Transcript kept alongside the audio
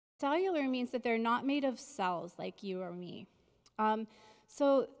Cellular means that they're not made of cells like you or me.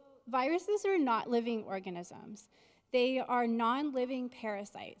 So viruses are not living organisms. They are non-living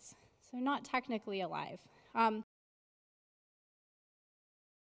parasites, so not technically alive.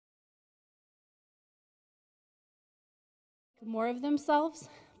 More of themselves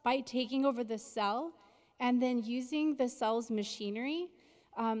by taking over the cell and then using the cell's machinery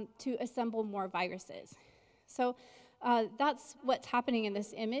to assemble more viruses. So that's what's happening in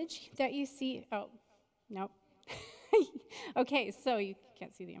this image that you see. Oh, no. Okay, so you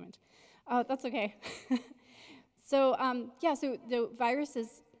can't see the image. Oh, that's okay. So so the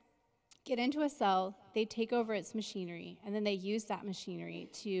viruses get into a cell, they take over its machinery, and then they use that machinery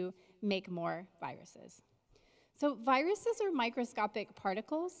to make more viruses. So viruses are microscopic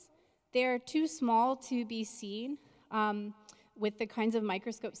particles. They're too small to be seen with the kinds of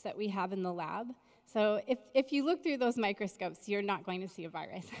microscopes that we have in the lab. So if you look through those microscopes, you're not going to see a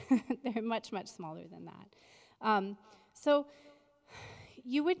virus. They're much, much smaller than that. So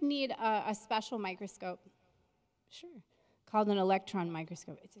you would need a special microscope, sure, called an electron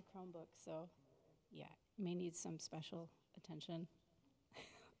microscope. It's a Chromebook, so yeah, it may need some special attention.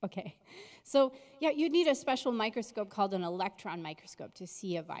 Okay, so yeah, you'd need a special microscope called an electron microscope to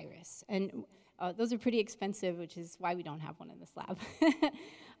see a virus. And those are pretty expensive, which is why we don't have one in this lab.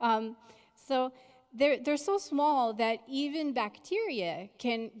 So they're so small that even bacteria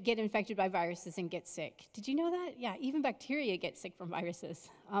can get infected by viruses and get sick. Did you know that? Yeah, even bacteria get sick from viruses.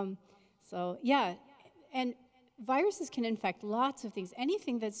 So yeah, and viruses can infect lots of things.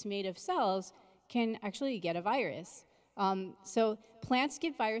 Anything that's made of cells can actually get a virus. So plants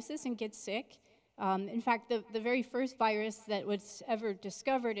get viruses and get sick. In fact, the very first virus that was ever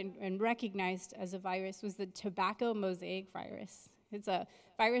discovered and recognized as a virus was the tobacco mosaic virus. It's a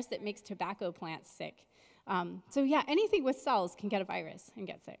virus that makes tobacco plants sick. So yeah, anything with cells can get a virus and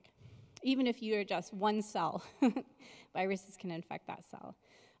get sick. Even if you are just one cell, viruses can infect that cell.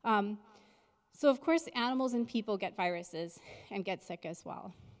 So of course, animals and people get viruses and get sick as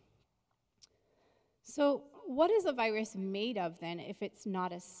well. So what is a virus made of then if it's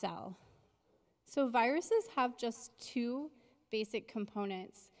not a cell? So viruses have just two basic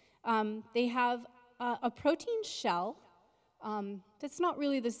components. They have a protein shell that's not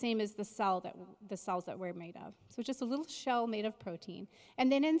really the same as the cells that we're made of. So just a little shell made of protein.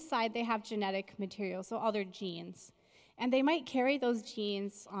 And then inside they have genetic material, so all their genes. And they might carry those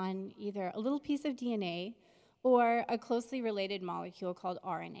genes on either a little piece of DNA or a closely related molecule called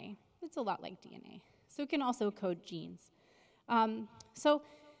RNA. It's a lot like DNA. So it can also code genes.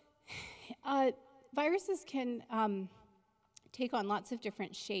 Viruses can take on lots of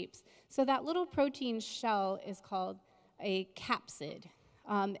different shapes. So that little protein shell is called a capsid.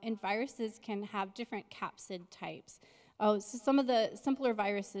 And viruses can have different capsid types. So some of the simpler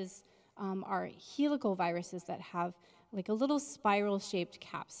viruses are helical viruses that have like a little spiral-shaped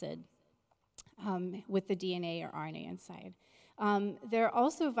capsid with the DNA or RNA inside. There are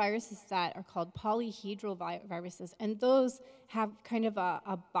also viruses that are called polyhedral viruses, and those have kind of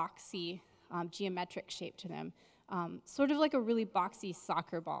a boxy geometric shape to them, sort of like a really boxy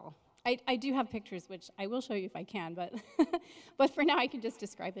soccer ball. I do have pictures, which I will show you if I can, but, but for now I can just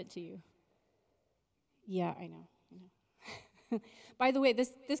describe it to you. Yeah, I know. By the way,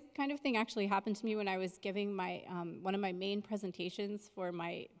 this kind of thing actually happened to me when I was giving my one of my main presentations for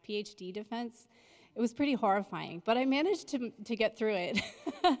my PhD defense. It was pretty horrifying, but I managed to get through it.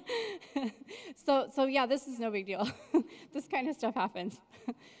 So yeah, this is no big deal. This kind of stuff happens.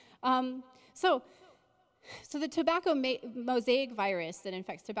 So the tobacco mosaic virus that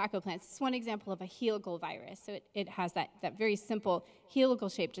infects tobacco plants is one example of a helical virus. So it has that very simple helical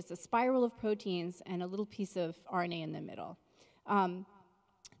shape, just a spiral of proteins and a little piece of RNA in the middle.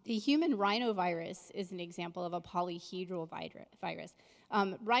 The human rhinovirus is an example of a polyhedral virus.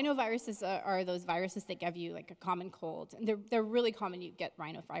 Rhinoviruses are those viruses that give you like a common cold. And they're really common. You get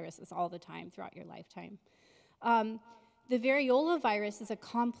rhinoviruses all the time throughout your lifetime. The variola virus is a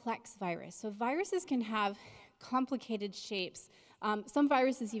complex virus. So viruses can have complicated shapes. Some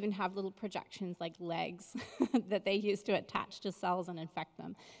viruses even have little projections like legs that they use to attach to cells and infect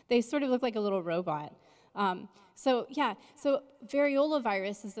them. They sort of look like a little robot. So variola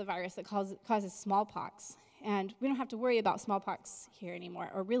virus is the virus that causes smallpox. And we don't have to worry about smallpox here anymore,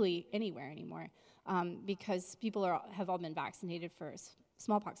 or really anywhere anymore, because people have all been vaccinated for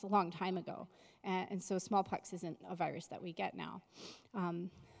smallpox a long time ago. And so smallpox isn't a virus that we get now.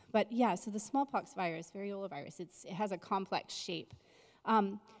 But yeah, so the smallpox virus, variola virus, it has a complex shape.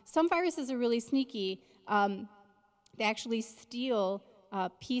 Some viruses are really sneaky. They actually steal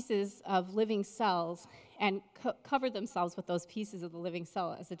pieces of living cells and cover themselves with those pieces of the living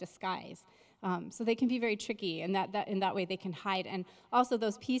cell as a disguise. So they can be very tricky, and in that way they can hide. And also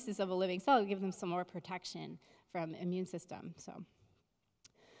those pieces of a living cell give them some more protection from immune system. So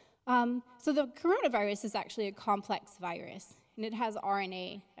the coronavirus is actually a complex virus, and it has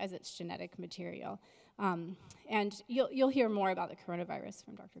RNA as its genetic material. And you'll hear more about the coronavirus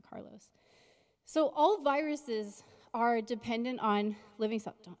from Dr. Carlos. So all viruses are dependent on living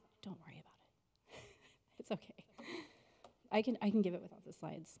cells. Don't worry about it. It's okay. I can give it without the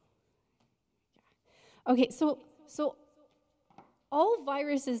slides. Yeah. Okay, so all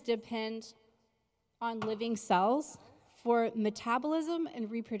viruses depend on living cells for metabolism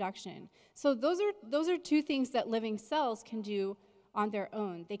and reproduction. So those are two things that living cells can do on their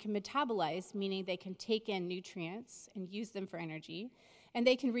own. They can metabolize, meaning they can take in nutrients and use them for energy, and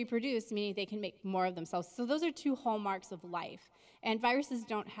they can reproduce, meaning they can make more of themselves. So those are two hallmarks of life, and viruses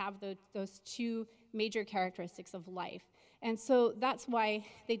don't have those two major characteristics of life. And so that's why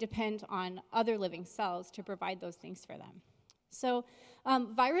they depend on other living cells to provide those things for them. So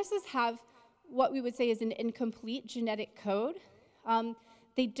viruses have what we would say is an incomplete genetic code.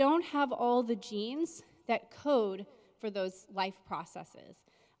 They don't have all the genes that code for those life processes.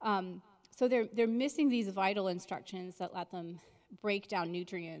 So they're missing these vital instructions that let them break down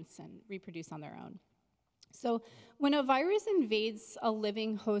nutrients and reproduce on their own. So when a virus invades a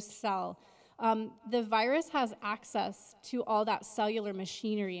living host cell, the virus has access to all that cellular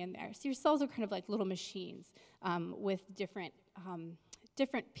machinery in there. So your cells are kind of like little machines with different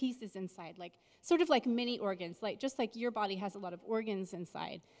pieces inside, sort of like mini organs, just like your body has a lot of organs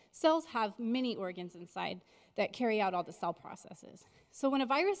inside. Cells have mini organs inside that carry out all the cell processes. So when a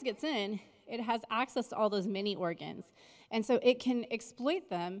virus gets in, it has access to all those mini organs, and so it can exploit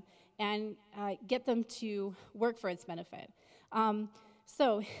them and get them to work for its benefit.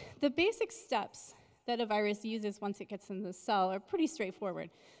 So the basic steps that a virus uses once it gets in the cell are pretty straightforward.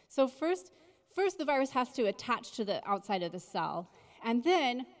 So first the virus has to attach to the outside of the cell, and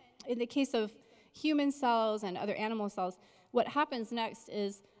then in the case of human cells and other animal cells, what happens next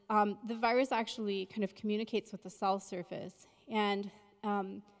is the virus actually kind of communicates with the cell surface and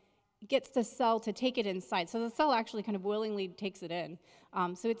gets the cell to take it inside. So the cell actually kind of willingly takes it in.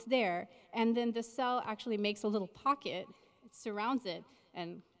 So it's there, and then the cell actually makes a little pocket, it surrounds it,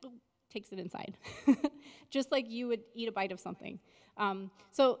 and takes it inside, just like you would eat a bite of something.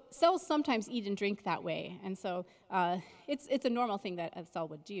 So cells sometimes eat and drink that way, and so it's a normal thing that a cell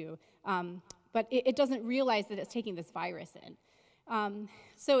would do, but it doesn't realize that it's taking this virus in.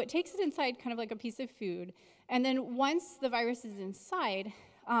 So it takes it inside kind of like a piece of food, and then once the virus is inside,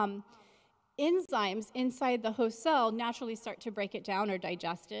 enzymes inside the host cell naturally start to break it down or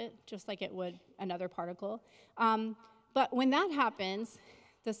digest it, just like it would another particle. But when that happens,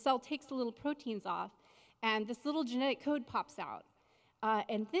 the cell takes the little proteins off, and this little genetic code pops out.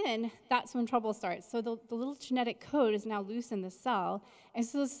 And then that's when trouble starts. So the little genetic code is now loose in the cell, and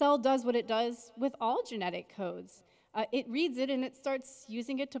so the cell does what it does with all genetic codes. It reads it, and it starts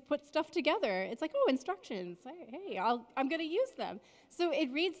using it to put stuff together. It's like, oh, instructions. Hey, I'm going to use them. So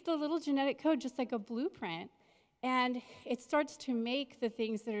it reads the little genetic code just like a blueprint, and it starts to make the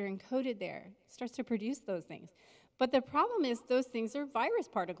things that are encoded there. It starts to produce those things. But the problem is those things are virus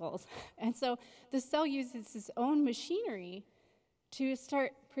particles. And so the cell uses its own machinery to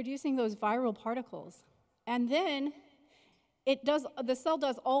start producing those viral particles. And then the cell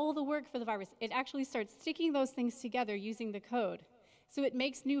does all the work for the virus. It actually starts sticking those things together using the code. So it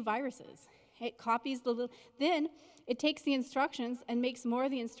makes new viruses. It copies then it takes the instructions and makes more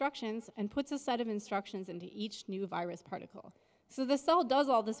of the instructions and puts a set of instructions into each new virus particle. So the cell does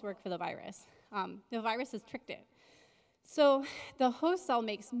all this work for the virus. The virus has tricked it. So the host cell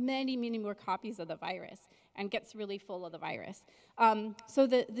makes many, many more copies of the virus and gets really full of the virus. So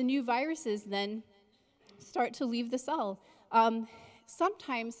the new viruses then start to leave the cell.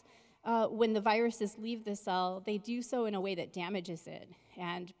 Sometimes when the viruses leave the cell, they do so in a way that damages it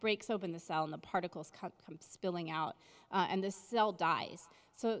and breaks open the cell, and the particles come spilling out, and the cell dies.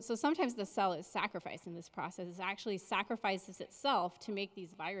 So sometimes the cell is sacrificed in this process. It actually sacrifices itself to make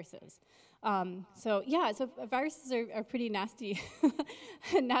these viruses. So viruses are pretty nasty,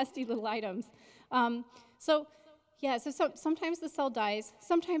 nasty little items. Sometimes the cell dies,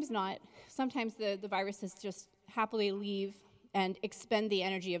 sometimes not. Sometimes the viruses just happily leave and expend the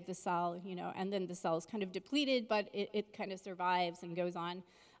energy of the cell, and then the cell is kind of depleted, but it kind of survives and goes on.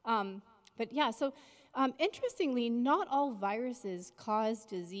 Interestingly, not all viruses cause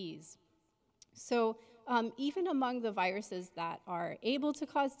disease. So even among the viruses that are able to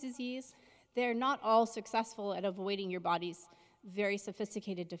cause disease, they're not all successful at avoiding your body's very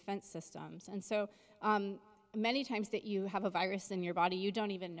sophisticated defense systems. And so many times that you have a virus in your body, you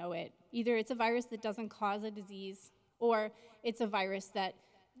don't even know it. Either it's a virus that doesn't cause a disease, or it's a virus that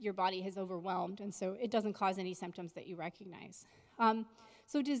your body has overwhelmed, and so it doesn't cause any symptoms that you recognize.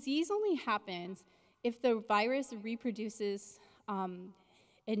 So disease only happens if the virus reproduces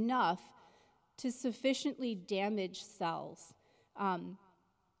enough to sufficiently damage cells. And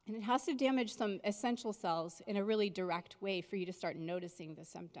it has to damage some essential cells in a really direct way for you to start noticing the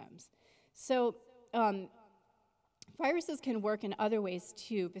symptoms. So viruses can work in other ways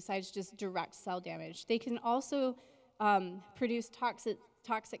too, besides just direct cell damage. They can also produce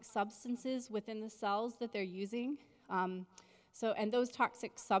toxic substances within the cells that they're using. And those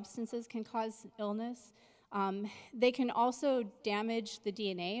toxic substances can cause illness. They can also damage the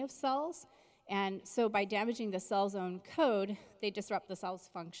DNA of cells. And so by damaging the cell's own code, they disrupt the cell's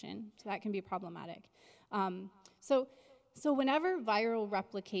function. So that can be problematic. So whenever viral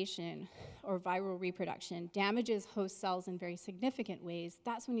replication or viral reproduction damages host cells in very significant ways,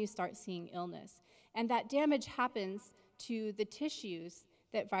 that's when you start seeing illness. And that damage happens to the tissues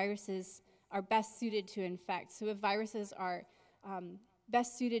that viruses are best suited to infect. So if viruses are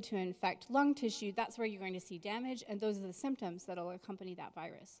best suited to infect lung tissue, that's where you're going to see damage, and those are the symptoms that will accompany that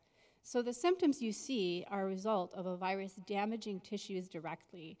virus. So the symptoms you see are a result of a virus damaging tissues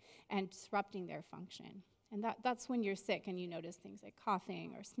directly and disrupting their function. And that's when you're sick and you notice things like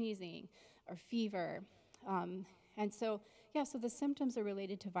coughing or sneezing or fever. So the symptoms are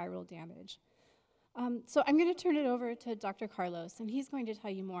related to viral damage. So I'm going to turn it over to Dr. Carlos, and he's going to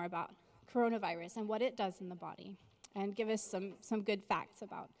tell you more about coronavirus and what it does in the body, and give us some good facts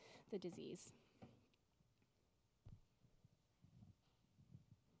about the disease.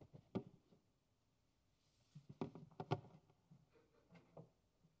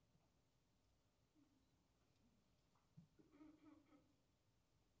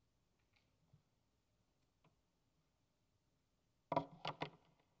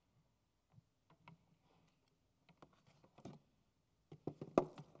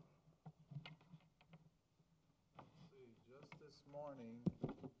 Morning.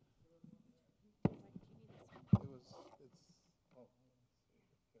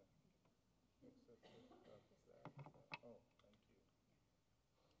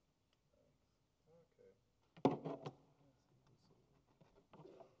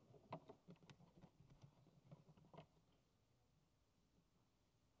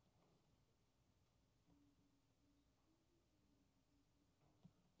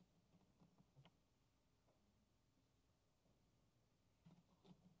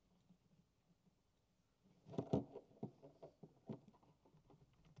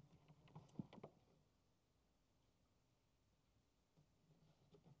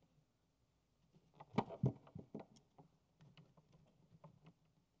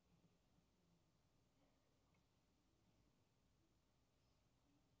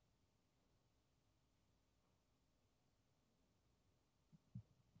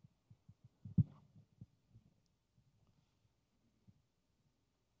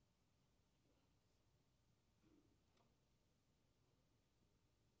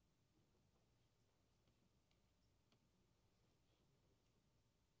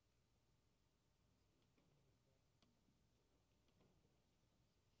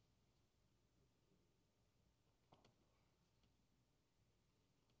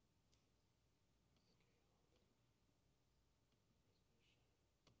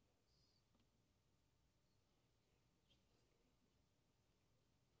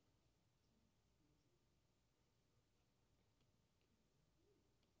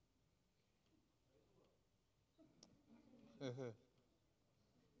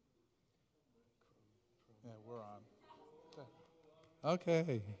 Yeah, we're on.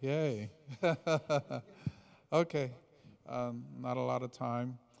 Okay, yay. Okay, not a lot of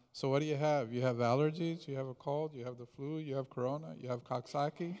time. So what do you have? You have allergies, you have a cold, you have the flu, you have corona, you have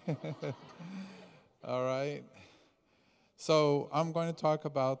Coxsackie. All right. So I'm going to talk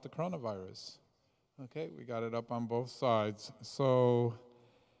about the coronavirus. Okay, we got it up on both sides. So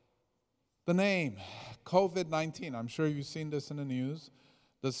the name, COVID-19, I'm sure you've seen this in the news.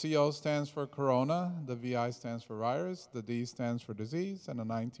 The CO stands for corona, the VI stands for virus, the D stands for disease, and the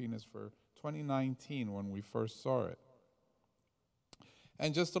 19 is for 2019 when we first saw it.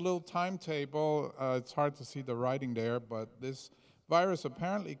 And just a little timetable, it's hard to see the writing there, but this virus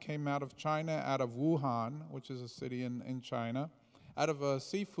apparently came out of China, out of Wuhan, which is a city in China, out of a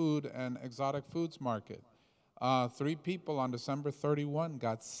seafood and exotic foods market. 3 people on December 31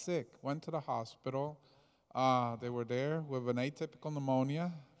 got sick, went to the hospital. They were there with an atypical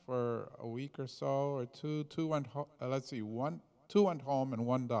pneumonia for a week or so, or two. One 2 went home and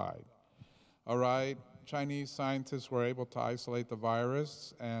 1 died. All right, Chinese scientists were able to isolate the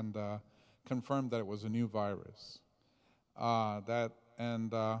virus and confirm that it was a new virus.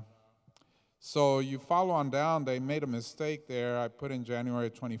 So you follow on down, they made a mistake there. I put in January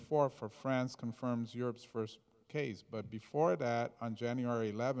 24th for France confirms Europe's first case. But before that, on January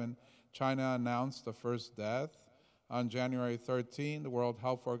 11, China announced the first death. On January 13, the World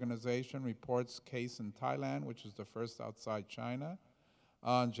Health Organization reports case in Thailand, which is the first outside China.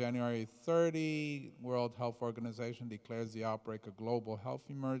 On January 30, World Health Organization declares the outbreak a global health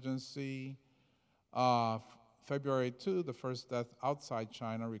emergency. February 2, the first death outside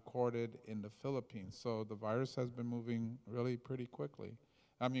China recorded in the Philippines. So the virus has been moving really pretty quickly.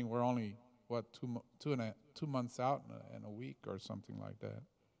 I mean, we're only, what, 2 months out in a week or something like that.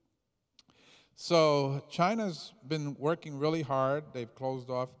 So China's been working really hard. They've closed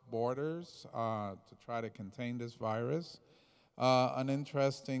off borders to try to contain this virus. An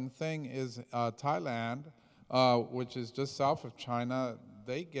interesting thing is Thailand, which is just south of China.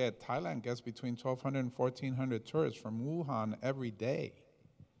 Thailand gets between 1,200 and 1,400 tourists from Wuhan every day.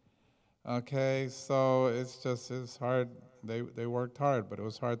 Okay, so it's hard. They worked hard, but it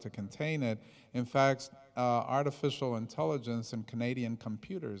was hard to contain it. In fact, artificial intelligence and Canadian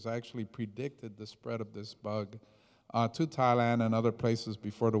computers actually predicted the spread of this bug to Thailand and other places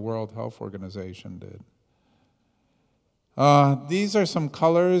before the World Health Organization did. These are some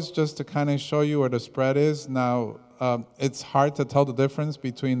colors just to kind of show you where the spread is. Now, it's hard to tell the difference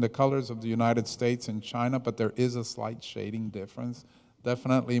between the colors of the United States and China, but there is a slight shading difference.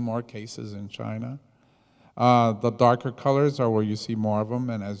 Definitely more cases in China. The darker colors are where you see more of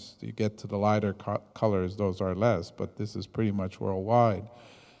them, and as you get to the lighter colors, those are less, but this is pretty much worldwide.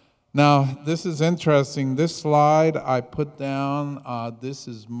 Now, this is interesting. This slide I put down, this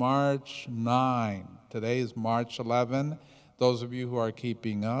is March 9. Today is March 11. Those of you who are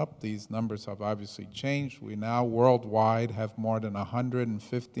keeping up, these numbers have obviously changed. We now worldwide have more than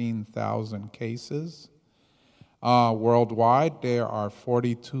 115,000 cases. Worldwide, there are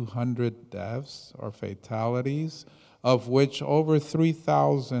 4,200 deaths or fatalities, of which over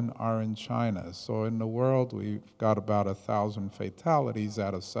 3,000 are in China. So in the world, we've got about 1,000 fatalities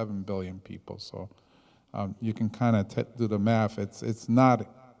out of 7 billion people. So you can kind of do the math. It's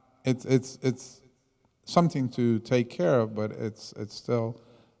something to take care of, but it's still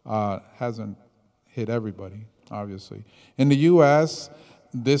hasn't hit everybody, obviously. In the U.S.,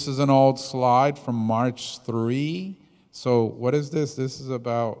 this is an old slide from March 3. So what is this? This is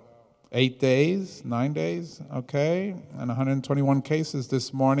about 8 days, 9 days, okay? And 121 cases.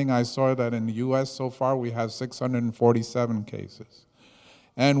 This morning I saw that in the U.S. so far we have 647 cases.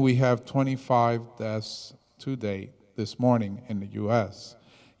 And we have 25 deaths to date this morning in the U.S.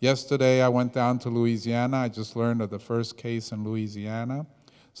 Yesterday I went down to Louisiana. I just learned of the first case in Louisiana.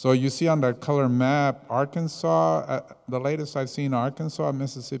 So you see on that color map, Arkansas, the latest I've seen, Arkansas,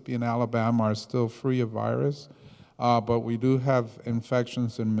 Mississippi, and Alabama are still free of virus. But we do have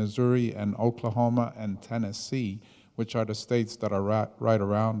infections in Missouri and Oklahoma and Tennessee, which are the states that are right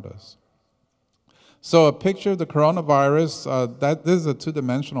around us. So a picture of the coronavirus, this is a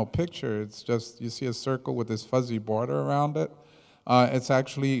two-dimensional picture. It's just, you see a circle with this fuzzy border around it. It's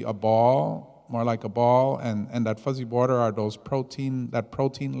actually a ball, more like a ball, and that fuzzy border are that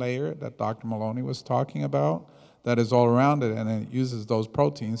protein layer that Dr. Maloney was talking about that is all around it, and it uses those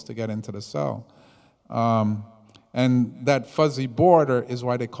proteins to get into the cell. And that fuzzy border is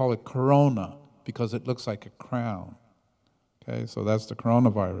why they call it corona, because it looks like a crown. Okay, so that's the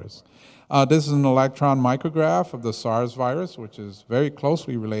coronavirus. This is an electron micrograph of the SARS virus, which is very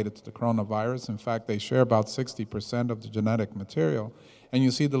closely related to the coronavirus. In fact, they share about 60% of the genetic material. And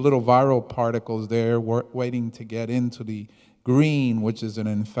you see the little viral particles there waiting to get into the green, which is an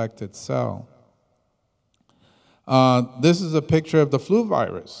infected cell. This is a picture of the flu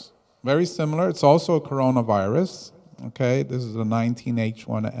virus. Very similar. It's also a coronavirus. Okay, this is a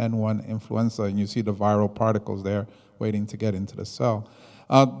 19H1N1 influenza, and you see the viral particles there waiting to get into the cell.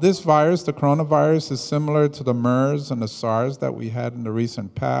 This virus, the coronavirus, is similar to the MERS and the SARS that we had in the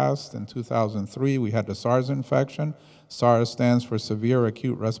recent past. In 2003, we had the SARS infection. SARS stands for Severe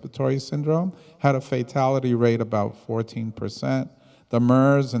Acute Respiratory Syndrome, had a fatality rate about 14%. The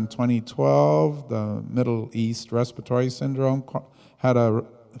MERS in 2012, the Middle East Respiratory Syndrome, had a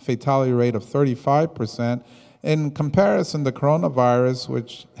fatality rate of 35%. In comparison, the coronavirus,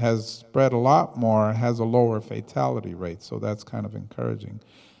 which has spread a lot more, has a lower fatality rate, so that's kind of encouraging.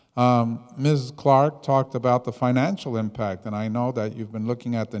 Ms. Clark talked about the financial impact, and I know that you've been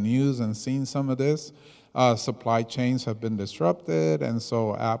looking at the news and seen some of this. Supply chains have been disrupted, and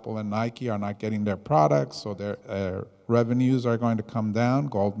so Apple and Nike are not getting their products, so they're revenues are going to come down.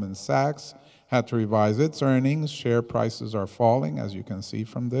 Goldman Sachs had to revise its earnings. Share prices are falling, as you can see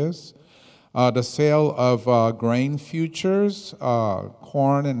from this. The sale of grain futures,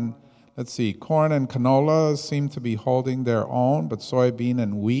 corn and canola seem to be holding their own, but soybean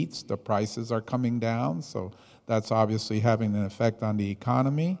and wheat, the prices are coming down, so that's obviously having an effect on the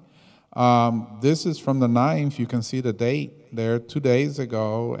economy. This is from the 9th. You can see the date there 2 days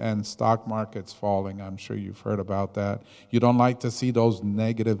ago, and stock market's falling. I'm sure you've heard about that. You don't like to see those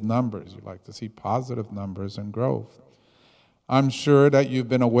negative numbers. You like to see positive numbers and growth. I'm sure that you've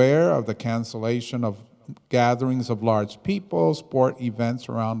been aware of the cancellation of gatherings of large people. Sport events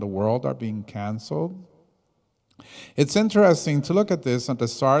around the world are being canceled. It's interesting to look at this. The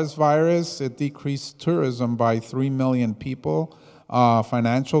SARS virus, it decreased tourism by 3 million people.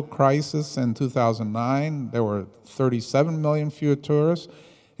 Financial crisis in 2009, there were 37 million fewer tourists.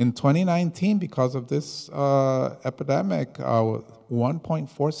 In 2019, because of this epidemic,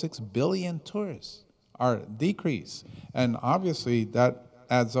 1.46 billion tourists are decreased. And obviously, that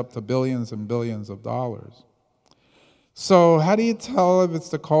adds up to billions and billions of dollars. So how do you tell if it's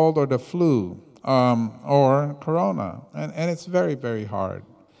the cold or the flu or corona? And it's very, very hard.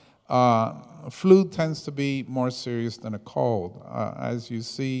 Flu tends to be more serious than a cold. As you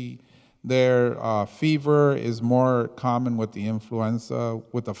see there, fever is more common with the influenza,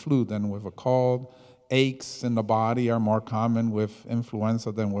 with the flu than with a cold. Aches in the body are more common with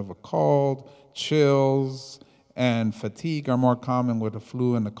influenza than with a cold. Chills and fatigue are more common with the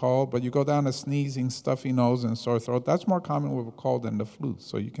flu and the cold, but you go down to sneezing, stuffy nose, and sore throat, that's more common with a cold than the flu.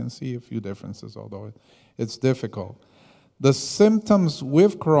 So you can see a few differences, although it's difficult. The symptoms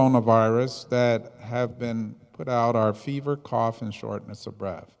with coronavirus that have been put out are fever, cough, and shortness of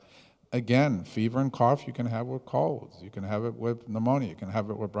breath. Again, fever and cough you can have with colds. You can have it with pneumonia. You can have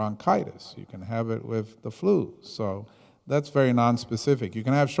it with bronchitis. You can have it with the flu. So that's very nonspecific. You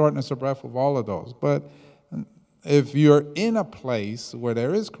can have shortness of breath with all of those. But if you're in a place where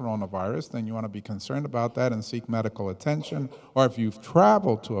there is coronavirus, then you want to be concerned about that and seek medical attention. Or if you've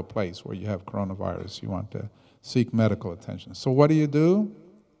traveled to a place where you have coronavirus, you want to seek medical attention. So what do?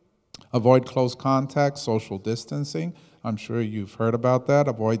 Avoid close contact, social distancing. I'm sure you've heard about that.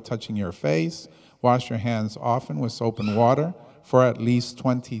 Avoid touching your face. Wash your hands often with soap and water for at least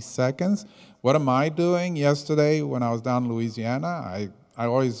 20 seconds. What am I doing? Yesterday, when I was down in Louisiana, I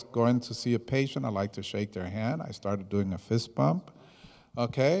always go in to see a patient. I like to shake their hand. I started doing a fist bump.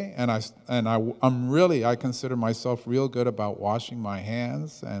 Okay, and I consider myself real good about washing my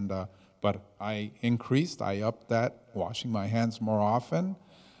hands, but I upped that, washing my hands more often.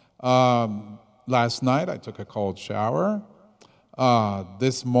 Last night I took a cold shower.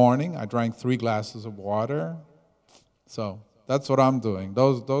 This morning I drank 3 glasses of water. So that's what I'm doing.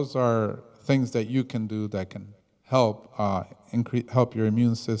 Those are things that you can do that can help help your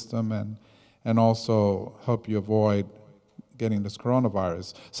immune system and also help you avoid getting this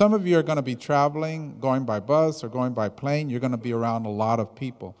coronavirus. Some of you are going to be traveling, going by bus or going by plane. You're going to be around a lot of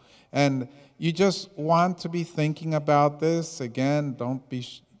people. And you just want to be thinking about this. Again,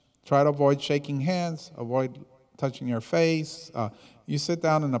 try to avoid shaking hands, avoid touching your face. You sit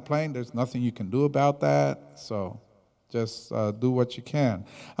down in a plane, there's nothing you can do about that. So just do what you can.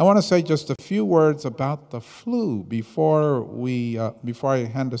 I want to say just a few words about the flu before I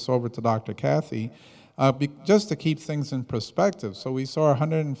hand this over to Dr. Kathy, just to keep things in perspective. So we saw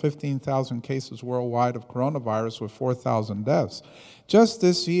 115,000 cases worldwide of coronavirus with 4,000 deaths. Just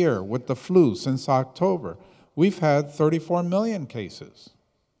this year with the flu, since October, we've had 34 million cases.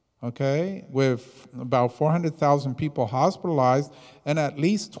 Okay, with about 400,000 people hospitalized and at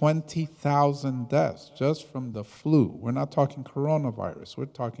least 20,000 deaths just from the flu. We're not talking coronavirus, we're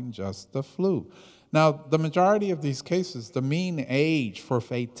talking just the flu. Now, the majority of these cases, the mean age for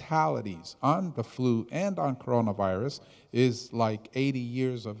fatalities on the flu and on coronavirus is like 80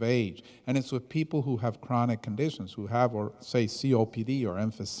 years of age. And it's with people who have chronic conditions, who have, or say, COPD or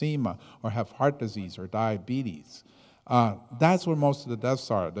emphysema, or have heart disease or diabetes. That's where most of the deaths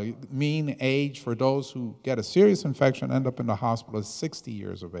are. The mean age for those who get a serious infection, end up in the hospital, is 60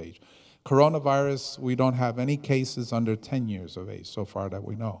 years of age. Coronavirus, we don't have any cases under 10 years of age so far that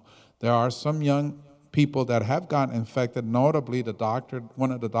we know. There are some young people that have gotten infected, notably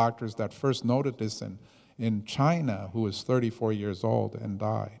one of the doctors that first noted this in China, who was 34 years old and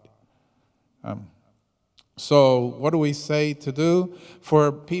died. So what do we say to do?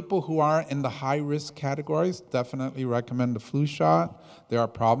 For people who are in the high-risk categories, definitely recommend the flu shot. There are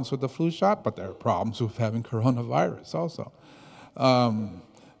problems with the flu shot, but there are problems with having coronavirus also.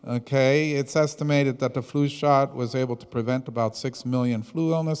 Okay, it's estimated that the flu shot was able to prevent about 6 million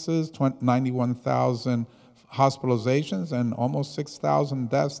flu illnesses, 91,000 hospitalizations and almost 6,000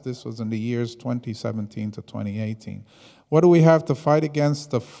 deaths. This was in the years 2017 to 2018. What do we have to fight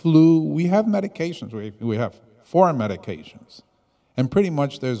against the flu? We have medications. We have 4 medications. And pretty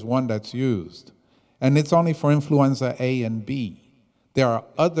much there's one that's used. And it's only for influenza A and B. There are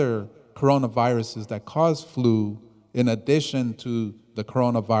other coronaviruses that cause flu in addition to the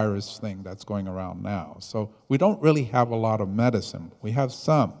coronavirus thing that's going around now. So we don't really have a lot of medicine. We have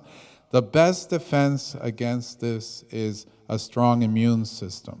some. The best defense against this is a strong immune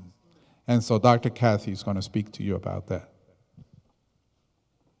system. And so Dr. Kathy is going to speak to you about that.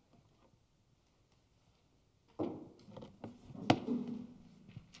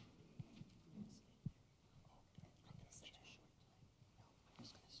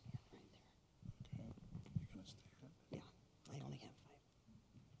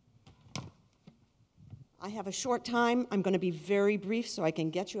 I have a short time. I'm going to be very brief so I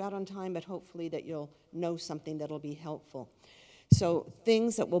can get you out on time, but hopefully that you'll know something that'll be helpful. So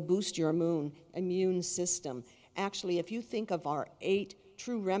things that will boost your immune system. Actually, if you think of our 8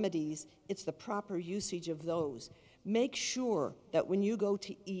 true remedies, it's the proper usage of those. Make sure that when you go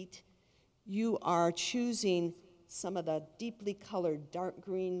to eat, you are choosing some of the deeply colored dark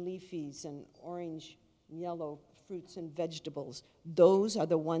green leafies and orange, yellow fruits and vegetables. Those are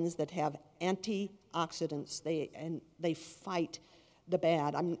the ones that have antioxidants. They fight the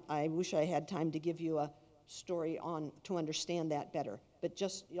bad. I wish I had time to give you a story on to understand that better, but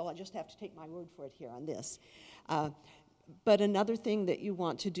you'll just have to take my word for it here on this. But another thing that you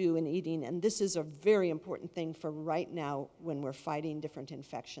want to do in eating, and this is a very important thing for right now when we're fighting different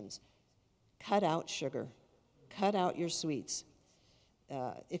infections, cut out sugar. Cut out your sweets.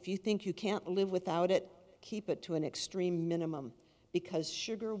 If you think you can't live without it, keep it to an extreme minimum, because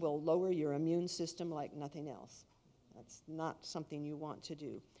sugar will lower your immune system like nothing else. That's not something you want to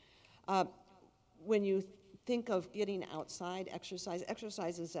do. When you think of getting outside,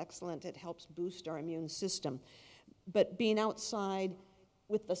 exercise is excellent. It helps boost our immune system. But being outside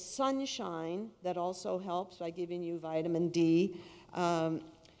with the sunshine, that also helps by giving you vitamin D.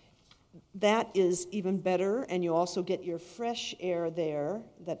 That is even better, and you also get your fresh air there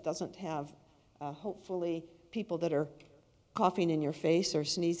that doesn't have, hopefully, people that are coughing in your face or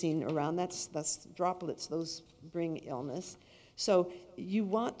sneezing around. That's droplets. Those bring illness. So you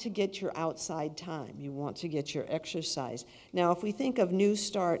want to get your outside time. You want to get your exercise. Now, if we think of New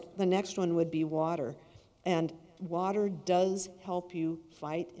Start, the next one would be water. And water does help you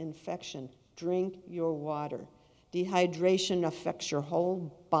fight infection. Drink your water. Dehydration affects your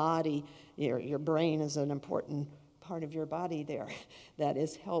whole body. Your brain is an important part of your body there that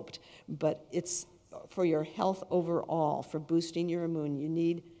is helped. But it's for your health overall, for boosting your immune,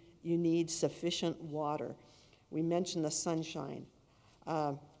 you need sufficient water. We mentioned the sunshine.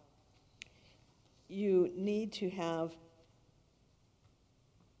 You need to have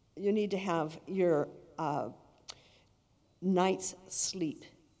your night's sleep.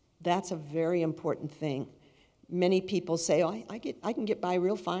 That's a very important thing. Many people say, oh, I can get by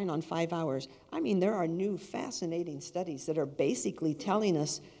real fine on 5 hours. I mean, there are new fascinating studies that are basically telling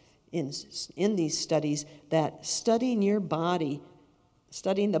us in these studies that studying your body,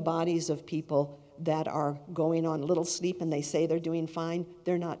 studying the bodies of people that are going on little sleep and they say they're doing fine,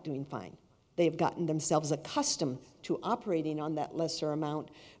 they're not doing fine. They've gotten themselves accustomed to operating on that lesser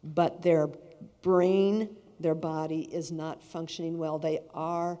amount, but their brain, their body is not functioning well. They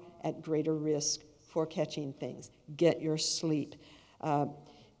are at greater risk for catching things. Get your sleep.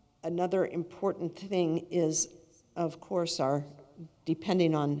 Another important thing is, of course, our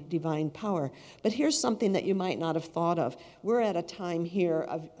depending on divine power. But here's something that you might not have thought of. We're at a time here,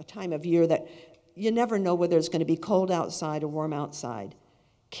 a time of year that you never know whether it's going to be cold outside or warm outside.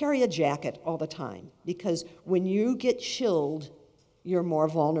 Carry a jacket all the time, because when you get chilled, you're more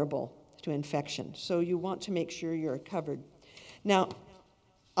vulnerable to infection. So you want to make sure you're covered. Now,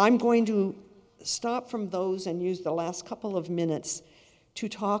 I'm going to stop from those and use the last couple of minutes to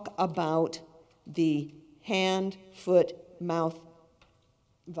talk about the hand, foot, mouth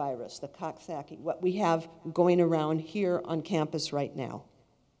virus, the Coxsackie, what we have going around here on campus right now.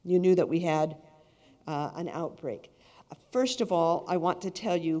 You knew that we had an outbreak. First of all, I want to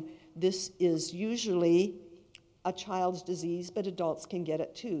tell you this is usually a child's disease, but adults can get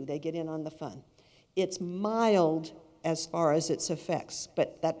it too. They get in on the fun. It's mild as far as its effects,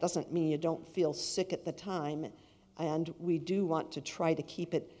 but that doesn't mean you don't feel sick at the time, and we do want to try to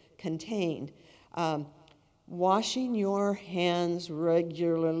keep it contained. Washing your hands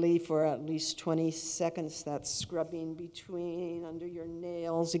regularly for at least 20 seconds, that's scrubbing between, under your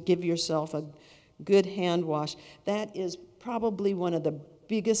nails, to give yourself a good hand wash. That is probably one of the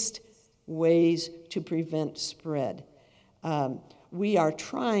biggest ways to prevent spread. We are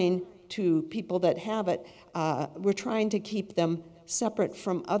trying to, people that have it, we're trying to keep them separate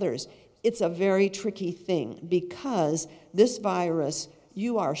from others. It's a very tricky thing because this virus,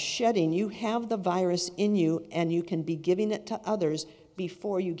 you are shedding, you have the virus in you and you can be giving it to others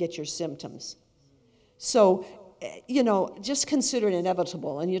before you get your symptoms. So, you know, just consider it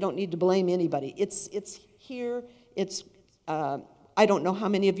inevitable and you don't need to blame anybody. It's here, I don't know how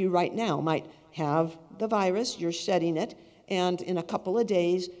many of you right now might have the virus, you're shedding it, and in a couple of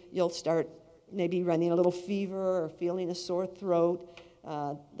days, you'll start maybe running a little fever or feeling a sore throat.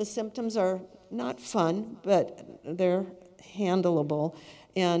 The symptoms are not fun, but they're handleable.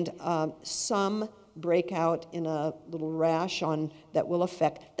 And some break out in a little rash that will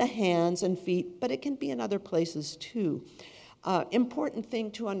affect the hands and feet, but it can be in other places too. Important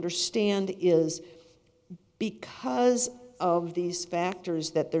thing to understand is because of these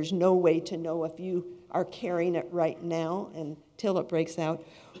factors that there's no way to know if you are carrying it right now until it breaks out.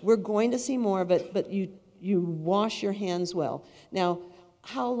 We're going to see more of it, but you wash your hands well. Now,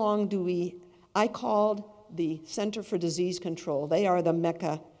 how long do I called the Center for Disease Control. They are the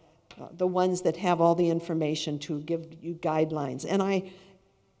mecca, the ones that have all the information to give you guidelines. And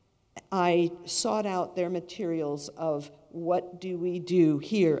I sought out their materials of what do we do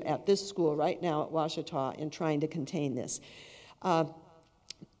here at this school right now at Ouachita in trying to contain this.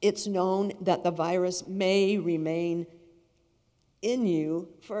 It's known that the virus may remain in you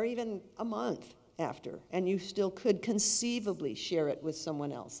for even a month after, and you still could conceivably share it with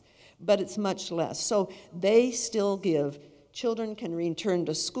someone else, but it's much less. So they still give, children can return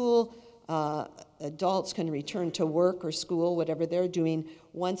to school, adults can return to work or school, whatever they're doing,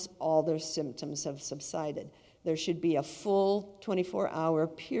 once all their symptoms have subsided. There should be a full 24-hour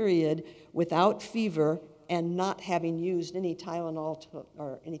period without fever and not having used any Tylenol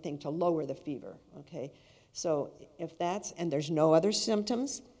or anything to lower the fever, okay? So if that's, and there's no other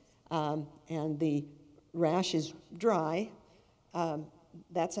symptoms, and the rash is dry,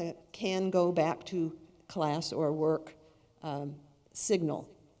 can go back to class or work signal.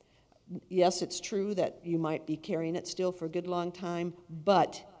 Yes, it's true that you might be carrying it still for a good long time,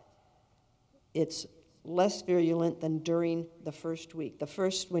 but it's less virulent than during the first week.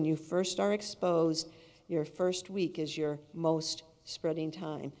 When you first are exposed, your first week is your most spreading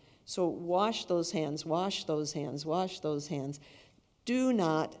time. So wash those hands, wash those hands, wash those hands. Do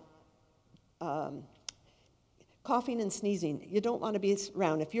not, coughing and sneezing, you don't want to be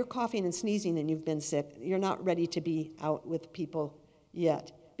around. If you're coughing and sneezing and you've been sick, you're not ready to be out with people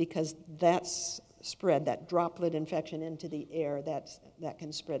yet, because that's spread, that droplet infection into the air, that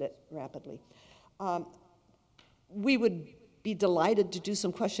can spread it rapidly. We would be delighted to do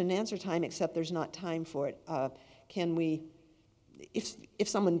some question and answer time, except there's not time for it. Can we, if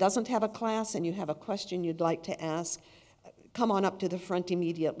someone doesn't have a class and you have a question you'd like to ask, come on up to the front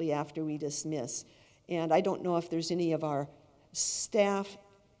immediately after we dismiss. And I don't know if there's any of our staff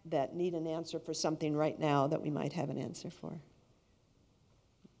that need an answer for something right now that we might have an answer for.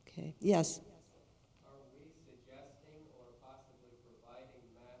 Okay, yes? Are we suggesting or possibly providing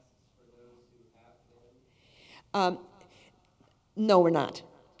masks for those who have them? No, we're not.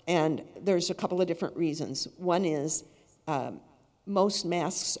 And there's a couple of different reasons. One is most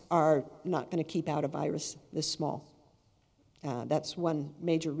masks are not going to keep out a virus this small. That's one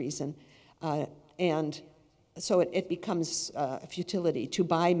major reason. And so it becomes a futility. To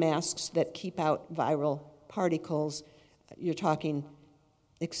buy masks that keep out viral particles, you're talking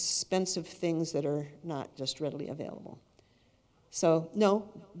expensive things that are not just readily available. So no,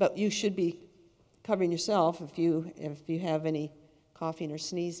 but you should be covering yourself. If you have any coughing or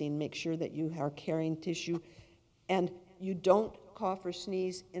sneezing, make sure that you are carrying tissue, and you don't cough or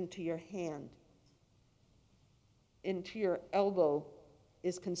sneeze into your hand. Into your elbow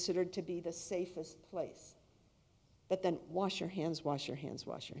is considered to be the safest place. But then wash your hands, wash your hands,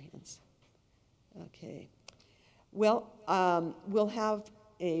 wash your hands. Okay. Well, we'll have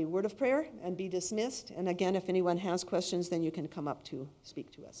a word of prayer and be dismissed. And again, if anyone has questions, then you can come up to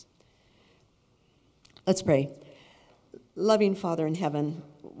speak to us. Let's pray. Loving Father in heaven,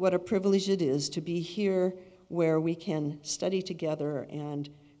 what a privilege it is to be here where we can study together and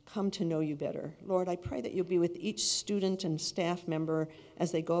come to know you better. Lord, I pray that you'll be with each student and staff member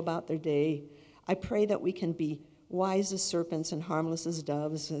as they go about their day. I pray that we can be wise as serpents and harmless as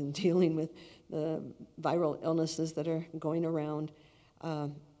doves in dealing with the viral illnesses that are going around.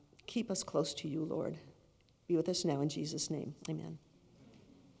 Keep us close to you, Lord. Be with us now in Jesus' name. Amen.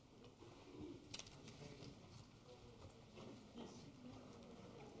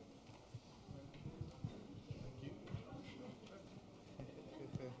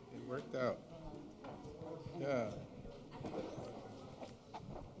 Worked out. Yeah.